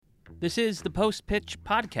This is the Post Pitch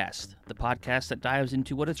Podcast, the podcast that dives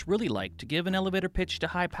into what it's really like to give an elevator pitch to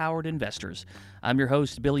high-powered investors. I'm your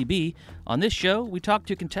host, Billy B. On this show, we talk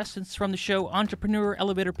to contestants from the show Entrepreneur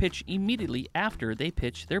Elevator Pitch immediately after they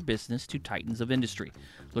pitch their business to titans of industry,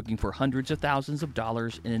 looking for hundreds of thousands of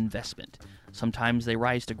dollars in investment. Sometimes they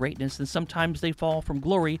rise to greatness and sometimes they fall from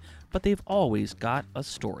glory, but they've always got a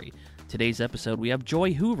story. Today's episode, we have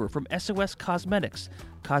Joy Hoover from SOS Cosmetics,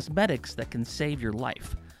 cosmetics that can save your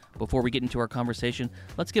life. Before we get into our conversation,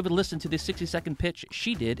 let's give a listen to the 60-second pitch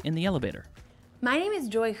she did in the elevator. My name is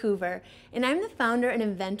Joy Hoover, and I'm the founder and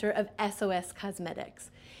inventor of SOS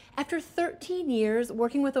Cosmetics. After 13 years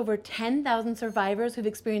working with over 10,000 survivors who've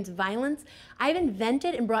experienced violence, I've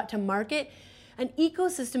invented and brought to market an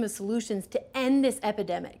ecosystem of solutions to end this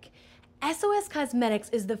epidemic. SOS Cosmetics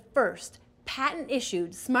is the first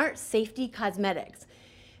patent-issued smart safety cosmetics,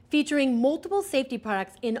 featuring multiple safety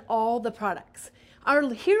products in all the products.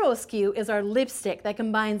 Our hero SKU is our lipstick that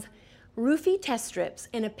combines roofie test strips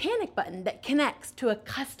and a panic button that connects to a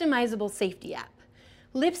customizable safety app.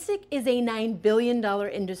 Lipstick is a $9 billion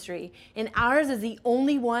industry, and ours is the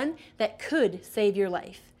only one that could save your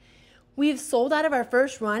life. We've sold out of our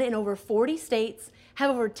first run in over 40 states,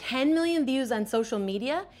 have over 10 million views on social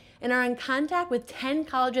media, and are in contact with 10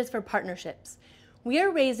 colleges for partnerships. We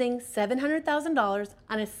are raising $700,000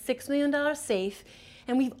 on a $6 million safe,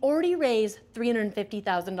 and we've already raised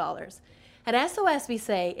 $350,000. At SOS, we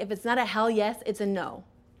say, if it's not a hell yes, it's a no.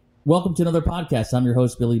 Welcome to another podcast. I'm your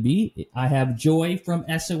host, Billy B. I have Joy from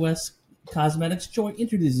SOS Cosmetics. Joy,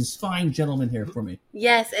 introduce this fine gentleman here for me.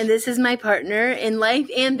 Yes, and this is my partner in life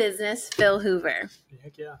and business, Phil Hoover.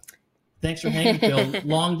 Heck yeah. Thanks for hanging, Phil.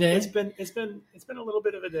 Long day. It's been a little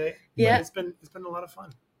bit of a day. Yeah. It's been a lot of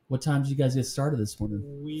fun. What time did you guys get started this morning?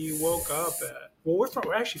 We woke up at we're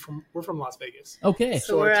from Las Vegas. Okay.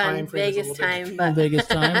 So we're our on Vegas time, but Vegas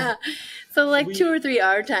time. so like 2 or 3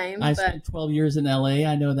 hour time. I spent 12 years in LA.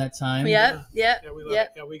 I know that time. Yep.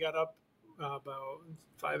 We got up about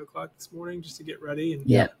 5 o'clock this morning just to get ready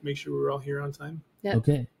and make sure we were all here on time. Yep.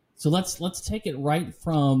 Okay. So let's take it right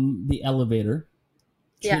from the elevator.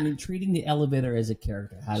 Treating the elevator as a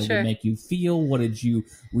character. How did it make you feel? What did you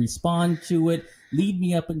respond to it? Lead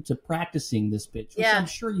me up into practicing this pitch, which I'm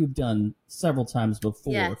sure you've done several times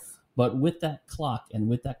before. Yes. But with that clock and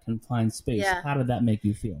with that confined space, how did that make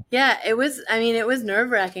you feel? Yeah, it was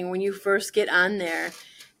nerve-wracking when you first get on there.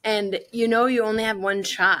 And you only have one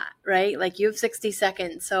shot, right? Like you have 60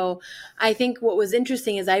 seconds. So I think what was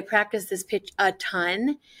interesting is I practiced this pitch a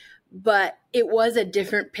ton, but it was a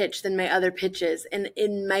different pitch than my other pitches. And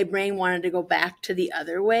in my brain wanted to go back to the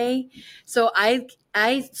other way. So I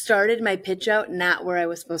started my pitch out not where I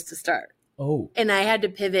was supposed to start. Oh. And I had to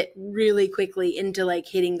pivot really quickly into like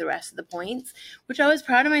hitting the rest of the points, which I was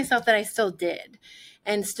proud of myself that I still did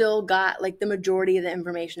and still got like the majority of the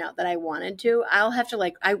information out that I wanted to. I'll have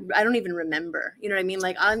to I don't even remember, you know what I mean?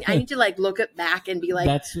 Like I need to like look it back and be like,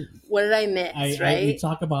 what did I miss? Right. We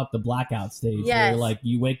talk about the blackout stage where like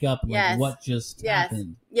you wake up like what just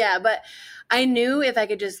happened. Yeah. But I knew if I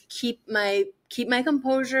could just keep my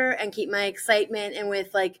composure and keep my excitement and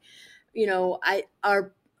with like,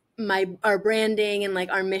 our branding and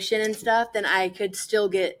like our mission and stuff, then I could still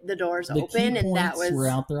get the doors open. And that was were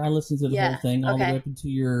out there. I listened to the whole thing all the way up into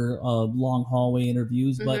your long hallway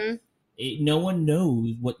interviews, but no one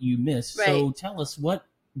knows what you missed. Right. So tell us, what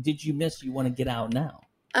did you miss? You want to get out now?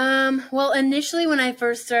 Well, initially when I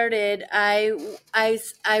first started, I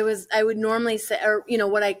would normally say, or,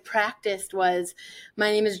 what I practiced was,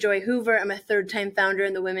 my name is Joy Hoover. I'm a third-time founder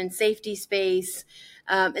in the women's safety space.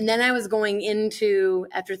 And then I was going into,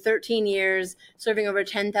 after 13 years, serving over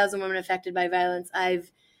 10,000 women affected by violence,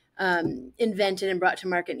 I've invented and brought to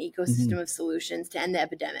market an ecosystem of solutions to end the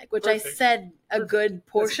epidemic, which Perfect. I said a good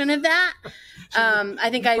portion of that. I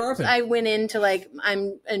think I went into like,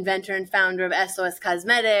 I'm inventor and founder of SOS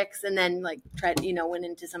Cosmetics, and then like tried, went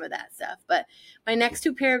into some of that stuff. But my next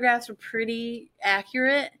 2 paragraphs were pretty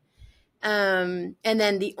accurate. And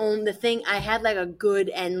then the thing, I had like a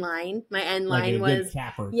good end line. My end line was,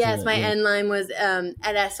 end line was,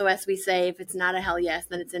 at SOS, we say, if it's not a hell yes,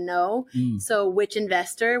 then it's a no. So which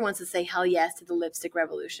investor wants to say hell yes to the lipstick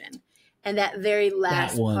revolution? And that very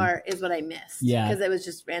last part is what I missed. Yeah. Because it was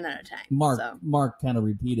just ran out of time. Mark kind of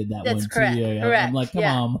repeated that That's one correct. too. Yeah. Correct. I'm like, come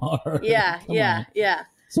on, Mark. Yeah.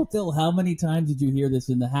 So Phil, how many times did you hear this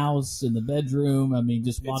in the house, in the bedroom? I mean,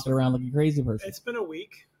 just walking around like a crazy person. It's been a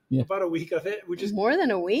week. Yeah. About a week of it. We just more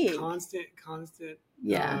than a week. Constant.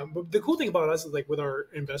 Yeah. But the cool thing about us is like with our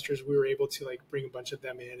investors, we were able to like bring a bunch of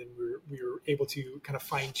them in, and we were able to kind of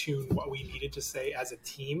fine tune what we needed to say as a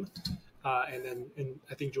team. And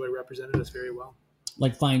I think Joy represented us very well.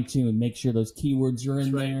 like fine tune, make sure those keywords are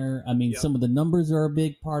in there. I mean, some of the numbers are a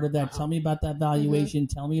big part of that. Tell me about that valuation.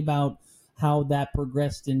 Tell me about how that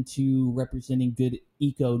progressed into representing good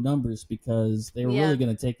eco numbers, because they were really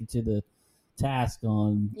going to take you to the task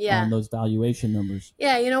on those valuation numbers.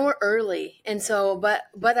 Yeah, we're early, and so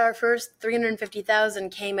but our first 350,000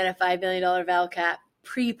 came at a $5 million val cap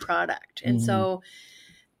pre-product, and so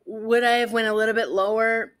would I have went a little bit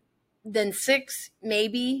lower than 6?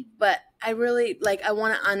 Maybe, but I really I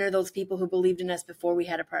want to honor those people who believed in us before we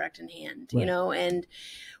had a product in hand, and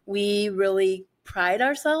we really pride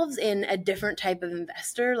ourselves in a different type of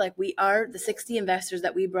investor. Like, we are the 60 investors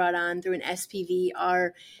that we brought on through an SPV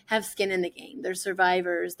have skin in the game. They're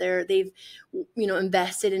survivors. They've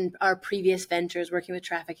invested in our previous ventures, working with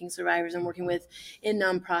trafficking survivors and working with in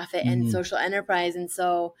nonprofit and social enterprise. And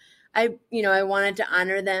so I wanted to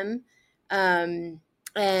honor them.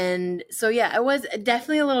 And so, I was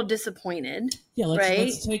definitely a little disappointed. Yeah,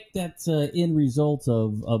 let's take that end result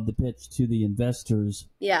of the pitch to the investors.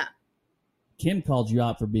 Yeah. Kim called you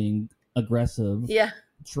out for being aggressive. Yeah.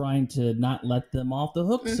 Trying to not let them off the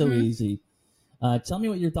hook so easy. Tell me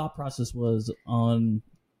what your thought process was on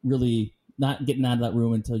really not getting out of that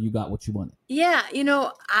room until you got what you wanted. Yeah,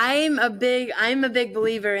 I'm a big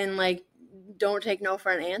believer in don't take no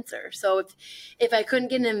for an answer. So if I couldn't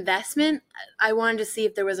get an investment, I wanted to see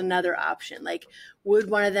if there was another option. Like,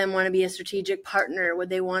 would one of them want to be a strategic partner?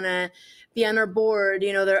 Would they want to be on our board?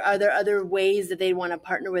 Are there other ways that they want to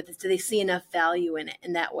partner with us? Do they see enough value in it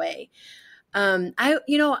in that way?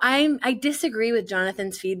 I disagree with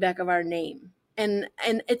Jonathan's feedback of our name, and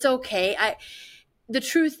it's okay. The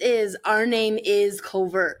truth is, our name is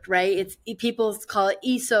covert, right? People call it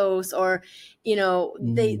ESOS, or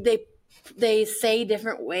they say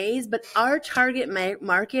different ways, but our target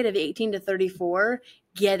market of 18 to 34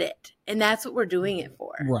 get it, and that's what we're doing it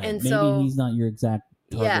for. Right. And maybe so he's not your exact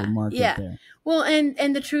target market there. Well,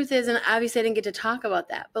 and the truth is, and obviously I didn't get to talk about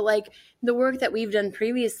that, but the work that we've done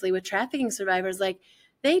previously with trafficking survivors,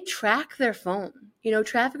 they track their phone.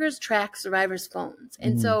 Traffickers track survivors' phones,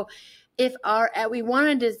 and so if we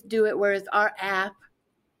wanted to do it where our app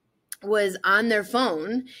was on their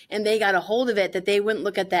phone and they got a hold of it, that they wouldn't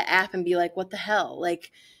look at that app and be like, what the hell?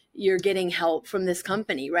 You're getting help from this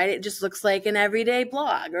company, right? It just looks like an everyday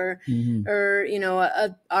blog or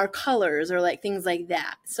our colors or things like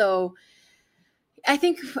that. So I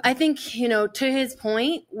think, to his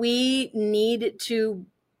point, we need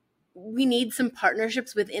some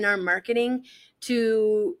partnerships within our marketing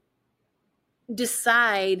to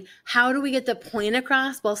decide how do we get the point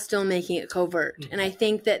across while still making it covert. And I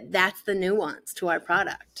think that that's the nuance to our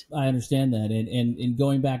product. I understand that. And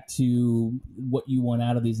going back to what you want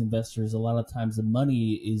out of these investors, a lot of times the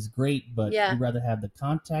money is great, but you'd rather have the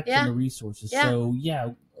contacts and the resources. So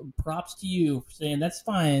props to you for saying that's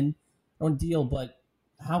fine, don't deal, but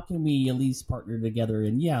how can we at least partner together?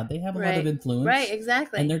 And they have a lot of influence. Right,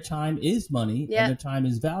 exactly. And their time is money and their time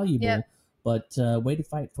is valuable. Yeah. But way to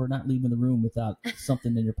fight for not leaving the room without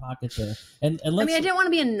something in your pocket there. And I didn't want to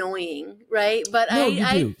be annoying, right? But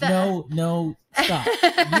you do. No, stop.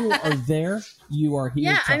 You are there. You are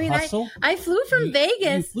here to hustle. I flew from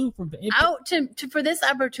Vegas out to for this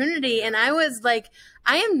opportunity, and I was like,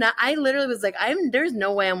 I literally was like, there's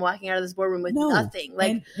no way I'm walking out of this boardroom with nothing.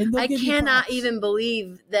 And I cannot even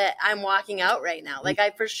believe that I'm walking out right now.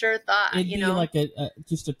 I for sure thought, it'd be like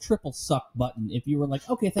just a triple suck button if you were like,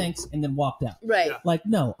 okay, thanks, and then walked out. Right.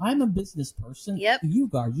 No, I'm a business person. Yep. You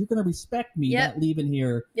guys, you're going to respect me not leaving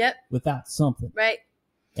here without something. Right.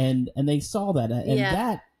 And they saw that, and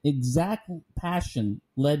that exact passion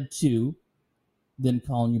led to them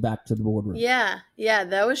calling you back to the boardroom. Yeah,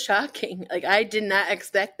 that was shocking. I did not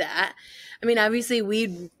expect that. I mean, obviously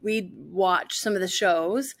we'd watched some of the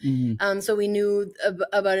shows, so we knew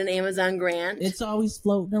about an Amazon grant. It's always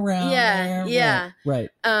floating around. Yeah. Right.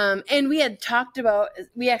 And we had talked about.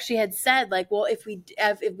 We actually had said well, if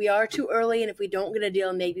we are too early and if we don't get a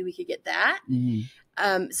deal, maybe we could get that.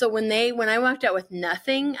 So when I walked out with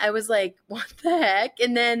nothing, I was like, what the heck?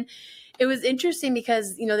 And then it was interesting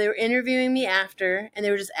because, they were interviewing me after and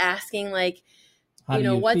they were just asking what's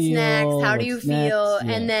next? How do you feel?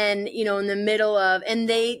 Yeah. And then, in the middle of, and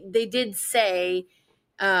they did say,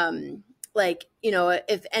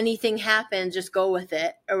 if anything happens, just go with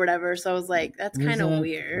it or whatever. So I was like, that's kind of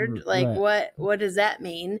weird. What does that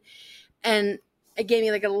mean? And it gave me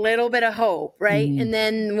a little bit of hope, right? And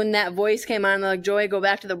then when that voice came on, Joy, go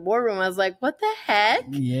back to the boardroom, I was like, what the heck?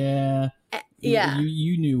 Yeah. Yeah.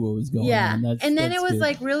 You knew what was going on. And then it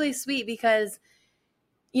was really sweet because,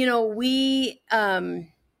 we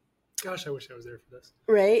gosh, I wish I was there for this.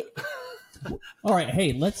 Right? All right,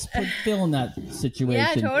 hey, let's put Phil in that situation.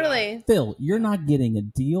 Yeah, totally. Phil, you're not getting a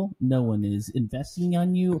deal. No one is investing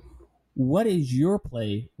on you. What is your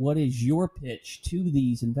play? What is your pitch to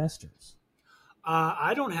these investors?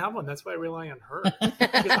 I don't have one. That's why I rely on her.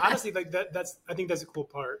 Because honestly, like I think that's a cool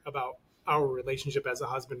part about our relationship as a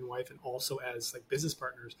husband and wife, and also as like business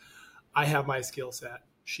partners. I have my skill set.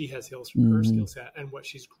 She has her skill set, and what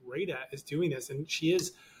she's great at is doing this. And she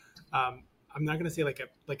is, I'm not going to say like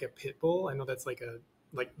a pit bull. I know that's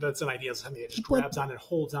that's an idea, something that just grabs on and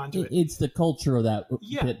holds on to it. It's the culture of that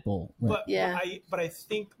pit bull. Right? But I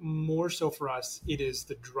think more so for us, it is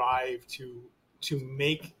the drive to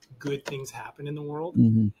make good things happen in the world.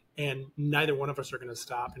 Mm-hmm. And neither one of us are going to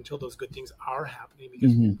stop until those good things are happening,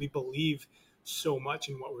 because we believe so much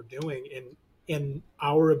in what we're doing and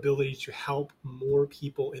our ability to help more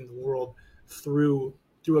people in the world through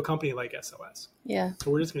a company like SOS. Yeah.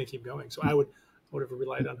 So we're just going to keep going. So I would have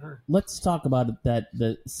relied on her. Let's talk about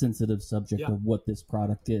the sensitive subject of what this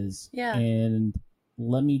product is. Yeah. And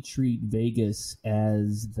let me treat Vegas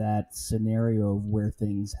as that scenario of where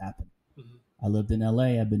things happen. I lived in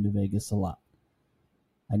LA. I've been to Vegas a lot.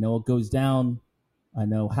 I know it goes down. I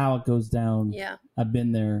know how it goes down. Yeah. I've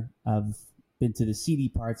been there. I've been to the seedy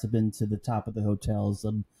parts. I've been to the top of the hotels.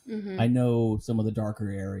 I know some of the darker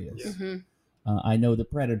areas. I know the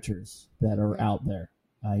predators that are out there.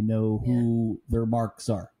 I know who their marks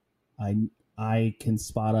are. I can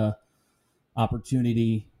spot a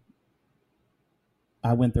opportunity.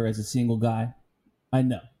 I went there as a single guy. I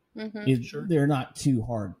know. They're not too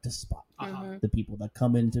hard to spot. The people that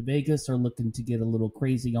come into Vegas are looking to get a little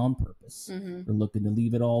crazy on purpose. They're looking to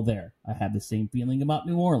leave it all there. I have the same feeling about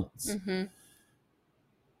New Orleans.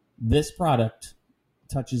 This product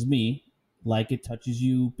touches me like it touches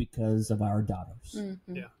you because of our daughters.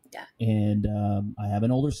 And I have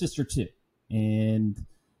an older sister too. And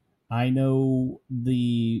I know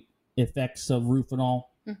the effects of Rohypnol.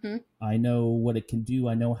 I know what it can do.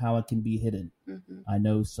 I know how it can be hidden. I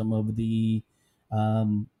know some of the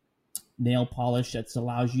nail polish that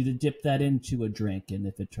allows you to dip that into a drink. And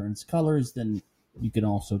if it turns colors, then you can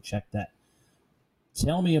also check that.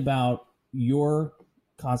 Tell me about your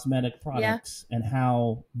cosmetic products and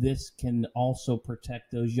how this can also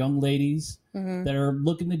protect those young ladies that are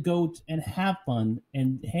looking to go and have fun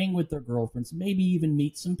and hang with their girlfriends, maybe even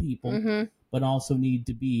meet some people, but also need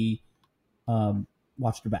to be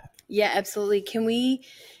watch their back. Yeah, absolutely.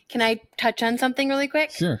 Can I touch on something really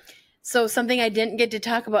quick? Sure. So something I didn't get to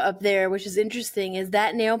talk about up there, which is interesting, is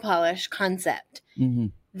that nail polish concept.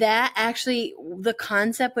 That actually, the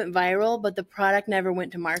concept went viral, but the product never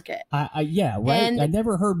went to market. Yeah, right. And I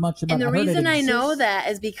never heard much about it. And the reason I know that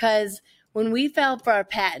is because when we filed for our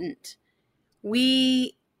patent,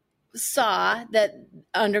 we saw that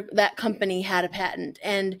that company had a patent,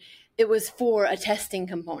 and it was for a testing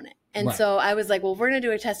component. And so I was like, well, we're going to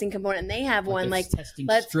do a testing component, and they have one.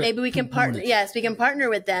 Maybe we can partner. Yes, we can partner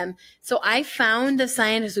with them. So I found the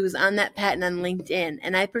scientist who was on that patent on LinkedIn,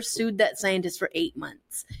 and I pursued that scientist for 8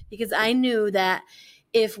 months because I knew that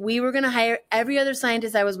if we were going to hire every other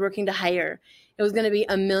scientist I was working to hire, it was going to be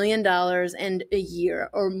 $1 million and a year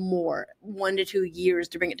or more, 1 to 2 years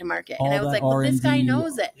to bring it to market. And I was like, well, this guy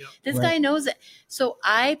knows it. This guy knows it. So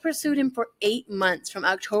I pursued him for 8 months from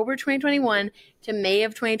October 2021 to May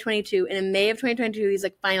of 2022. And in May of 2022, he's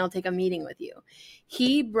like, fine, I'll take a meeting with you.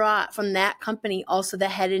 He brought from that company also the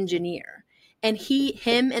head engineer. And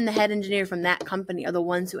him and the head engineer from that company are the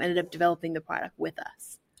ones who ended up developing the product with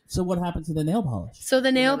us. So what happened to the nail polish? So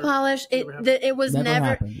the nail polish, it was never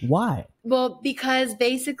happened. Why? Well, because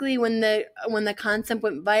basically when the concept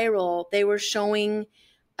went viral, they were showing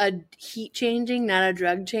a heat changing, not a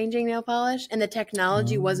drug changing nail polish, and the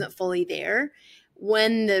technology wasn't fully there.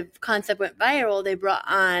 When the concept went viral, they brought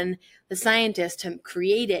on the scientists to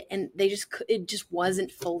create it, and it just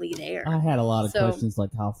wasn't fully there. I had a lot of questions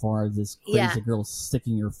like, how far is this crazy girl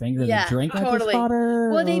sticking her finger in the drink? Totally.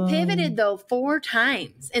 Well, they pivoted though 4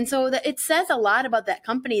 times, and so it says a lot about that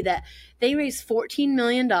company that they raised $14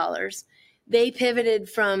 million. They pivoted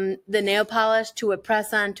from the nail polish to a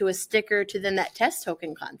press-on to a sticker to then that test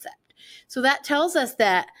token concept. So that tells us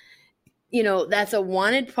that, that's a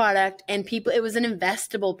wanted product, and it was an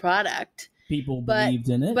investable product. People believed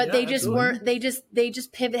in it. But they just weren't, they just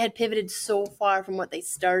had pivoted so far from what they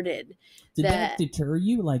started. Did that deter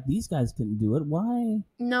you? Like, these guys couldn't do it. Why?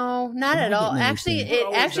 No, not at all. Actually,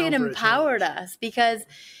 it empowered us because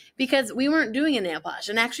we weren't doing a nail polish.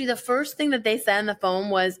 And actually the first thing that they said on the phone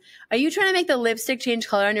was, are you trying to make the lipstick change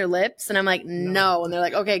color on your lips? And I'm like, no. And they're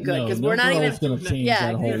like, okay, good. Because we're not even,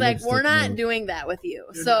 he's like, we're not doing that with you.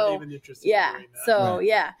 They're not even interested in doing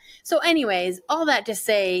that. So anyways, all that to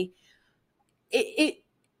say,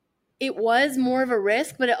 it was more of a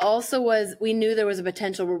risk, but it also was, we knew there was a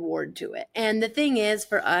potential reward to it. And the thing is,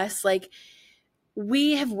 for us, like,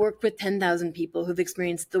 we have worked with 10,000 people who've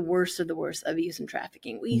experienced the worst of abuse and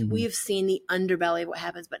trafficking. We've seen the underbelly of what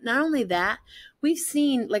happens. But not only that, we've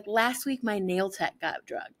seen, like, last week, my nail tech got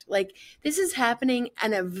drugged. Like, this is happening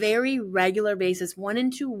on a very regular basis. 1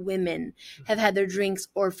 in 2 women have had their drinks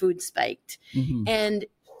or food spiked. And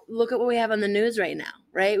look at what we have on the news right now,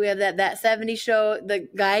 right? We have that 70s show. The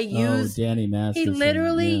guy used, Danny Masterson. He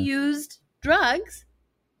literally used drugs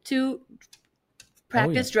to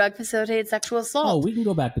practice drug-facilitated sexual assault. Oh, we can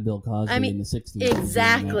go back to Bill Cosby in the 60s.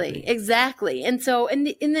 Exactly. And so,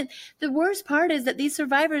 the worst part is that these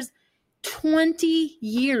survivors, 20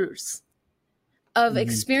 years of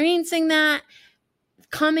experiencing that,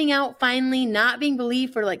 coming out finally, not being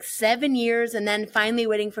believed for like 7 years, and then finally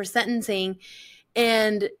waiting for sentencing,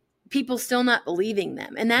 and people still not believing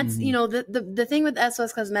them. And that's, the thing with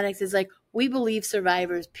SOS Cosmetics is, like, we believe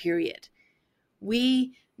survivors, period.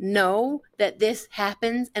 We know that this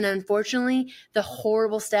happens, and unfortunately, the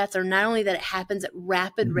horrible stats are not only that it happens at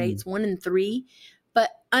rapid rates, 1 in 3, but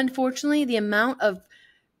unfortunately, the amount of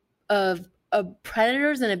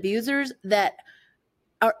predators and abusers that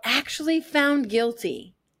are actually found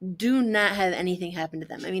guilty do not have anything happen to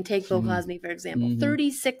them. I mean, take Bill Cosby, for example.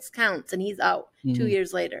 36 counts, and he's out 2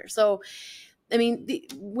 years later. So, I mean, the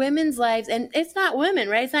women's lives, and it's not women,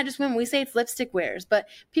 right? It's not just women. We say it's lipstick wearers, but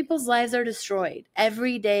people's lives are destroyed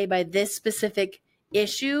every day by this specific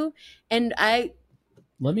issue. And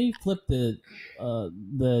let me flip the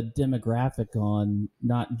demographic on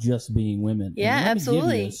not just being women. Yeah,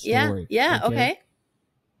 absolutely. Yeah. Okay.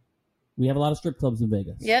 We have a lot of strip clubs in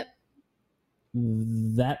Vegas. Yep.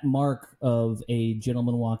 That mark of a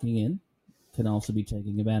gentleman walking in can also be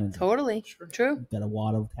taking advantage of. Totally. True. You've got a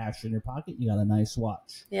wad of cash in your pocket. You got a nice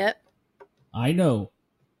watch. Yep. I know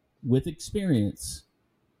with experience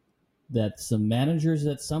that some managers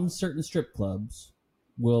at some certain strip clubs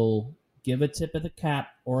will give a tip of the cap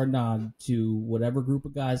or a nod to whatever group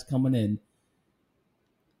of guys coming in,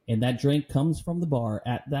 and that drink comes from the bar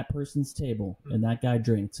at that person's table, and that guy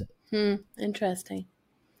drinks it. Interesting.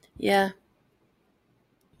 Yeah.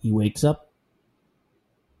 He wakes up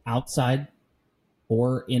outside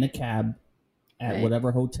or in a cab at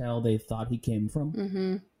whatever hotel they thought he came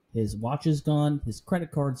from. His watch is gone. His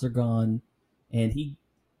credit cards are gone. And he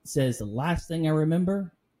says, the last thing I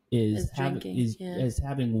remember is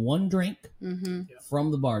having one drink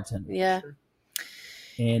from the bartender. Yeah.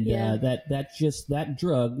 And that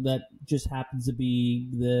drug that just happens to be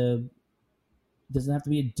doesn't have to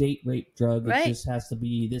be a date rape drug. It just has to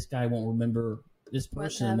be, this guy won't remember, this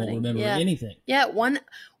person won't remember anything. Yeah,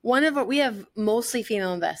 we have mostly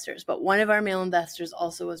female investors, but one of our male investors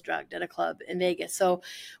also was drugged at a club in Vegas. So,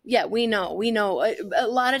 yeah, we know. A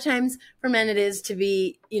lot of times for men it is to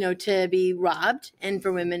be robbed, and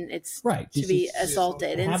for women it's to be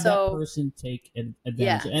assaulted. And have so that person take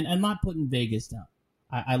advantage. And I'm not putting Vegas down.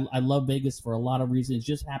 I love Vegas for a lot of reasons. It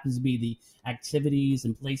just happens to be the activities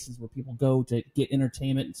and places where people go to get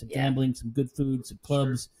entertainment, some gambling, some good food, some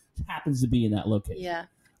clubs. It happens to be in that location.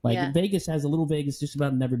 Yeah. Vegas has a little Vegas just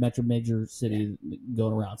about in every major city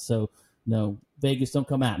going around. So, no, Vegas, don't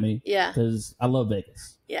come at me. Yeah. Because I love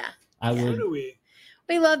Vegas. Yeah.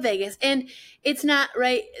 We love Vegas, and it's not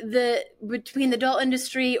right. Between the adult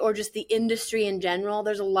industry or just the industry in general,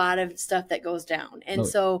 there's a lot of stuff that goes down, and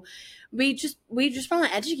so we just want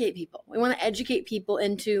to educate people. We want to educate people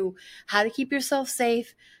into how to keep yourself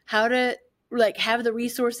safe, how to have the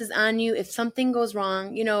resources on you if something goes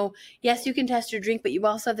wrong. Yes, you can test your drink, but you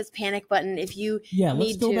also have this panic button if you need to.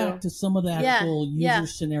 Let's go back to some of the actual user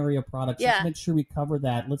scenario products. Let's make sure we cover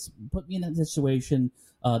that. Let's put me in that situation.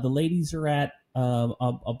 The ladies are at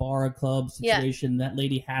a bar, a club situation. That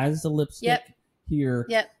lady has the lipstick here.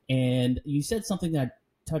 And you said something that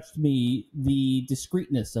touched me, the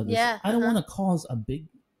discreetness of this. I don't want to cause a big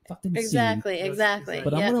fucking scene. Exactly.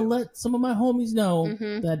 But I'm going to let some of my homies know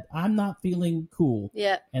that I'm not feeling cool.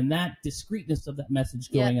 Yeah. And that discreetness of that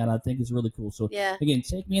message going out, I think, is really cool. So, again,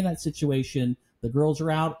 take me in that situation. The girls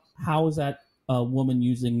are out. How is that woman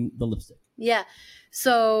using the lipstick? Yeah.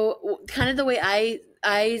 So kind of the way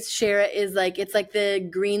I share it is it's like the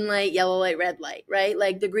green light, yellow light, red light, right?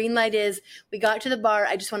 Like the green light is we got to the bar.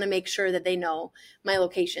 I just want to make sure that they know my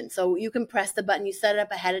location. So you can press the button. You set it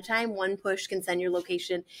up ahead of time. One push can send your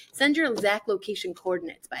location, send your exact location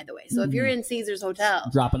coordinates, by the way. So if you're in Caesars Hotel,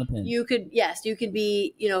 dropping a pin, you could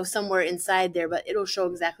be, somewhere inside there, but it'll show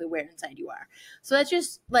exactly where inside you are. So that's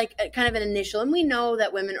just like kind of an initial. And we know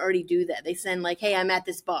that women already do that. They send hey, I'm at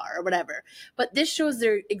this bar or whatever. But this shows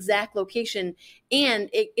their exact location, and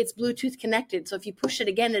it's Bluetooth connected. So if you push it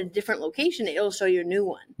again at a different location, it'll show you a new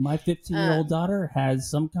one. My 15-year-old daughter has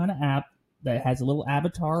some kind of app that has a little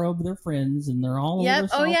avatar of their friends, and they're all over South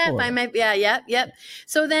Florida. Yep.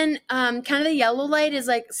 So then kind of the yellow light is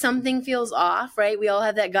like something feels off, right? We all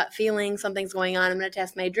have that gut feeling, something's going on. I'm going to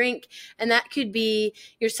test my drink. And that could be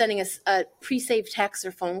you're sending a pre-saved text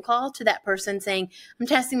or phone call to that person saying, I'm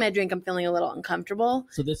testing my drink. I'm feeling a little uncomfortable.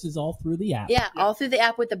 So this is all through the app? Yeah, all through the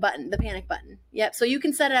app with the button, the panic button. Yep. So you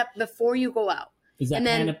can set it up before you go out. Is that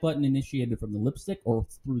panic button initiated from the lipstick or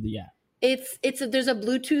through the app? There's a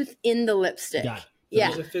Bluetooth in the lipstick. Got it.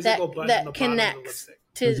 Yeah, there's a physical button that on the connects bottom of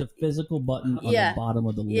the lipstick. There's a physical button on the bottom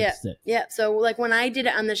of the lipstick. Yeah. So like when I did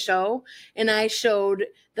it on the show and I showed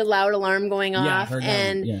the loud alarm going off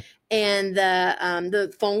and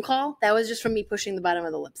the phone call, that was just from me pushing the bottom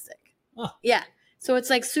of the lipstick. Oh. Yeah. So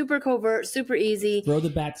it's like super covert, super easy. Throw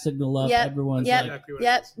the bat signal up. Everyone's like,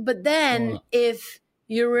 But then if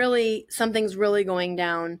something's really going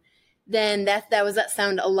down, then that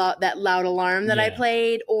loud alarm that I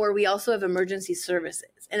played. Or we also have emergency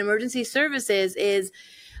services. And emergency services is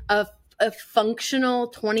a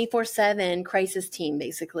functional 24/7 crisis team,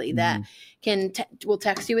 basically, that will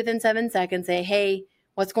text you within 7 seconds, say, hey,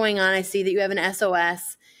 what's going on? I see that you have an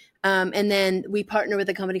SOS. And then we partner with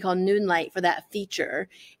a company called Noonlight for that feature.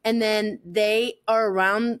 And then they're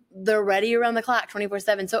ready around the clock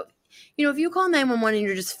 24/7. So, if you call 911 and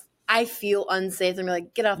you're just, I feel unsafe, and be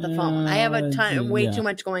like, get off the phone. I have way too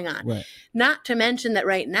much going on. Right. Not to mention that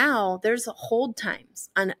right now there's hold times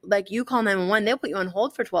on, like, you call 911, they'll put you on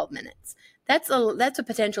hold for 12 minutes. That's a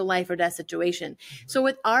potential life or death situation. So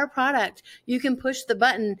with our product, you can push the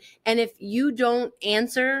button, and if you don't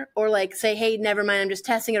answer or like say, hey, never mind, I'm just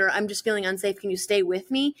testing it, or I'm just feeling unsafe, can you stay with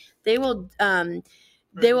me? They will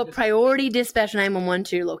priority dispatch 911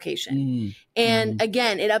 to your location. And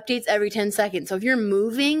again, it updates every 10 seconds. So if you're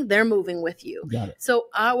moving, they're moving with you. Got it. So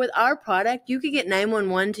with our product, you could get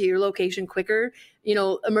 911 to your location quicker,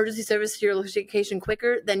 emergency service to your location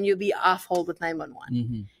quicker than you'll be off hold with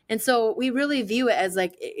 911. And so we really view it as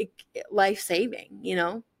like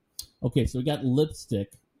life-saving, Okay, so we got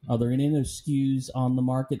lipstick. Are there any other SKUs on the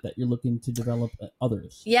market that you're looking to develop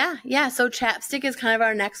others? Yeah. So chapstick is kind of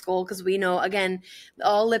our next goal, because we know, again,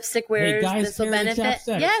 all lipstick wearers, this will benefit.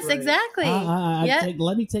 Chapstick. Yes, right. Exactly.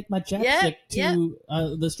 Let me take my chapstick to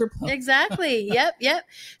the strip club. Exactly. Yep.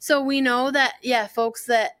 So we know that, folks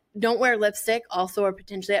that don't wear lipstick also are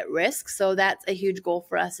potentially at risk. So that's a huge goal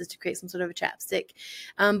for us, is to create some sort of a chapstick.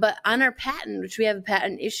 But on our patent, which we have a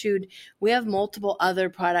patent issued, we have multiple other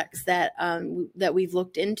products that we've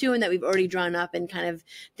looked into and that we've already drawn up and kind of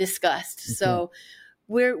discussed. Okay. So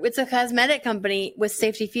it's a cosmetic company with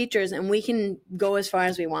safety features, and we can go as far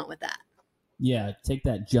as we want with that. Yeah, take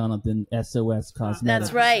that, Jonathan. SOS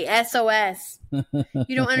Cosmetics. That's right, SOS.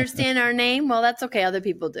 You don't understand our name? Well, that's okay. Other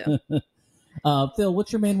people do. Phil,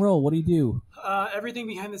 what's your main role? What do you do? Everything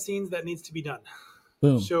behind the scenes that needs to be done.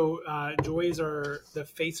 Boom. So Joy is the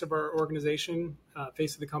face of our organization,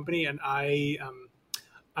 face of the company, and I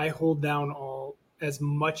hold down as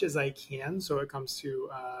much as I can. So it comes to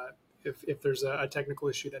if there's a technical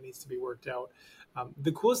issue that needs to be worked out.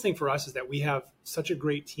 The coolest thing for us is that we have such a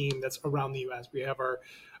great team that's around the U.S. We have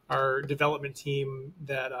our development team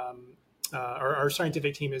that our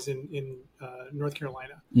scientific team is in North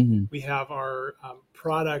Carolina. We have our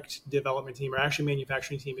product development team, or actually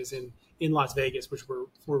manufacturing team, is in Las Vegas, which we're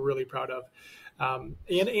really proud of.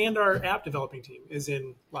 And our app developing team is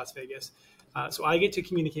in Las Vegas. So I get to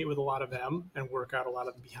communicate with a lot of them and work out a lot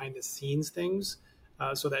of behind the scenes things,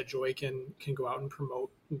 so that Joy can go out and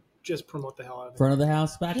promote the hell out of it. Front of the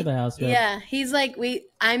house, back of the house. Man. Yeah, he's like,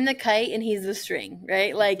 I'm the kite and he's the string,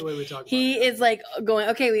 right? Like, the way we talk he is like going,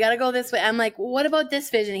 okay, we got to go this way. I'm like, well, what about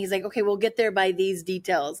this vision? He's like, okay, we'll get there by these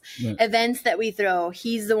details. Right. Events that we throw,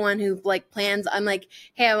 he's the one who like plans. I'm like,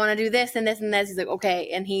 hey, I want to do this and this and this. He's like,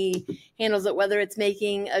 okay. And he handles it, whether it's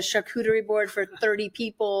making a charcuterie board for 30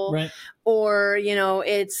 people, right, or,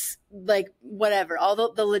 it's like whatever, all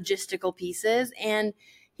the logistical pieces. And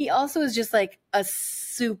he also is just like a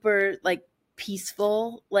super like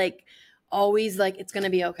peaceful, like always like, it's going to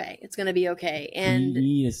be okay. It's going to be okay. And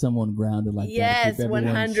he is someone grounded like yes, that. Yes,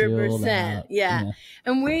 100%. Yeah.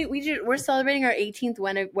 And we're celebrating our 18th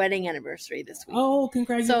wedding anniversary this week. Oh,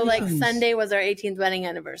 congratulations. So like Sunday was our 18th wedding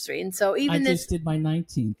anniversary. And so even I just did my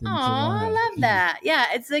 19th. Oh, I love that. Yeah.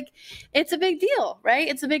 It's like, it's a big deal, right?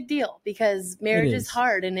 It's a big deal because marriage is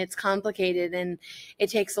hard and it's complicated and it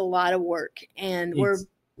takes a lot of work, and we're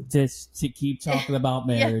just to keep talking about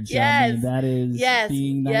marriage. Yes. I mean, that is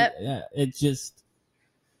being yep. It just,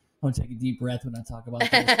 want to take a deep breath when I talk about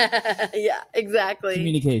this. Yeah, exactly.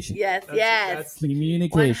 Communication. Yes, That's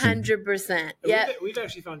communication. 100%. Yeah. We've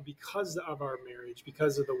actually found, because of our marriage,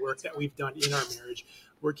 because of the work that we've done in our marriage,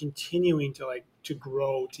 we're continuing to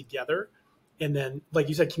grow together. And then, like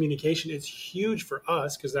you said, communication is huge for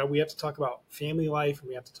us, because we have to talk about family life, and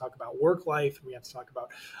we have to talk about work life, and we have to talk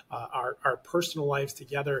about our personal lives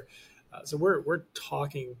together. So we're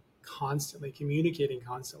talking constantly, communicating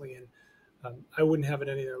constantly, and I wouldn't have it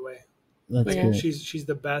any other way. That's good. She's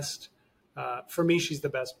the best. For me, she's the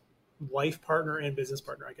best life partner and business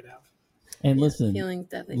partner I could have. And listen,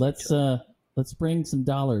 let's bring some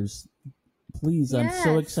dollars. Please, yes. I'm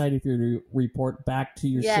so excited for you to report back to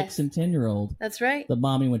your 6 and 10-year-old. That's right. The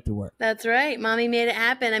mommy went to work. That's right. Mommy made it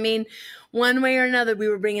happen. I mean, one way or another, we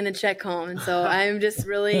were bringing a check home. And so I'm just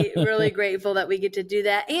really, really grateful that we get to do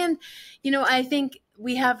that. And, I think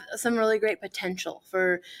we have some really great potential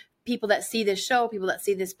for people that see this show, people that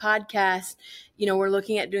see this podcast. We're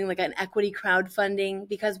looking at doing like an equity crowdfunding,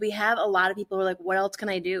 because we have a lot of people who are like, what else can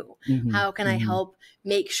I do? Mm-hmm. How can I help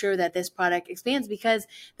make sure that this product expands? Because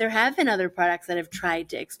there have been other products that have tried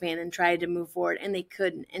to expand and tried to move forward, and they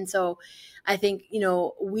couldn't. And so I think,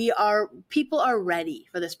 people are ready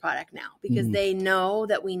for this product now, because they know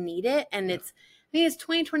that we need it. And it's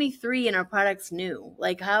 2023 and our product's new.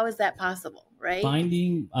 Like, how is that possible? Right.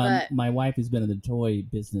 Finding, my wife has been in the toy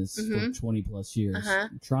business for 20 plus years.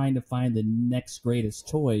 Trying to find the next greatest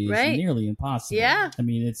toy is nearly impossible. Yeah. I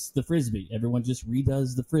mean, it's the Frisbee. Everyone just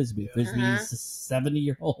redoes the Frisbee. Frisbee is a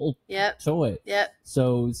 70-year-old toy. Yep.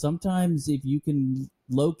 So sometimes if you can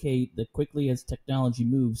locate that quickly as technology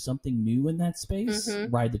moves, something new in that space,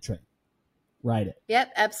 ride the train. Ride it.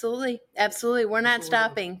 Yep, absolutely. Absolutely. We're not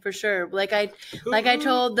stopping, for sure. Like I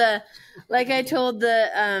told the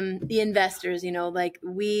investors,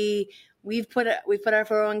 we've put our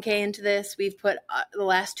 401k into this. We've put the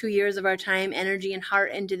last 2 years of our time, energy, and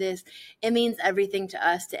heart into this. It means everything to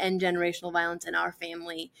us to end generational violence in our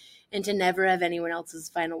family, and to never have anyone else's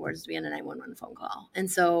final words to be on a 911 phone call.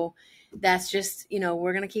 And so that's just,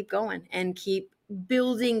 we're going to keep going and keep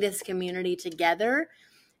building this community together,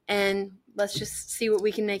 and let's just see what we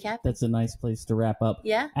can make happen. That's a nice place to wrap up.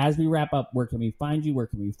 Yeah. As we wrap up, where can we find you? Where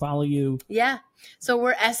can we follow you? Yeah. So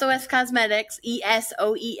we're SOS Cosmetics,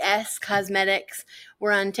 ESOES Cosmetics.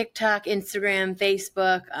 We're on TikTok, Instagram,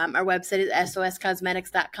 Facebook. Our website is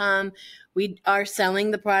soscosmetics.com. We are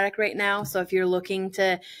selling the product right now. So if you're looking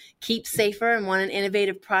to keep safer and want an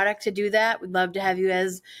innovative product to do that, we'd love to have you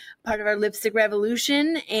as part of our lipstick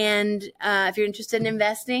revolution. And if you're interested in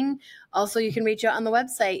investing, also you can reach out on the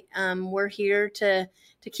website. We're here to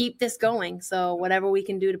keep this going. So whatever we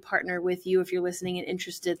can do to partner with you, if you're listening and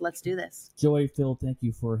interested, let's do this. Joy, Phil, thank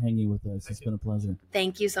you for hanging with us. It's been a pleasure.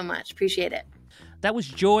 Thank you so much. Appreciate it. That was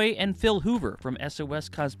Joy and Phil Hoover from SOS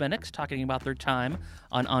Cosmetics talking about their time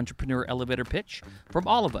on Entrepreneur Elevator Pitch. From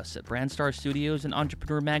all of us at Brandstar Studios and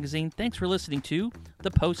Entrepreneur Magazine, thanks for listening to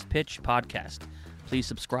the Post Pitch Podcast. Please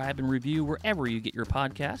subscribe and review wherever you get your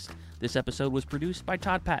podcast. This episode was produced by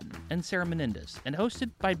Todd Patton and Sarah Menendez and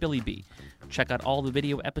hosted by Billy B. Check out all the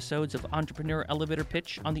video episodes of Entrepreneur Elevator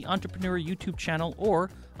Pitch on the Entrepreneur YouTube channel or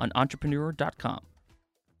on entrepreneur.com.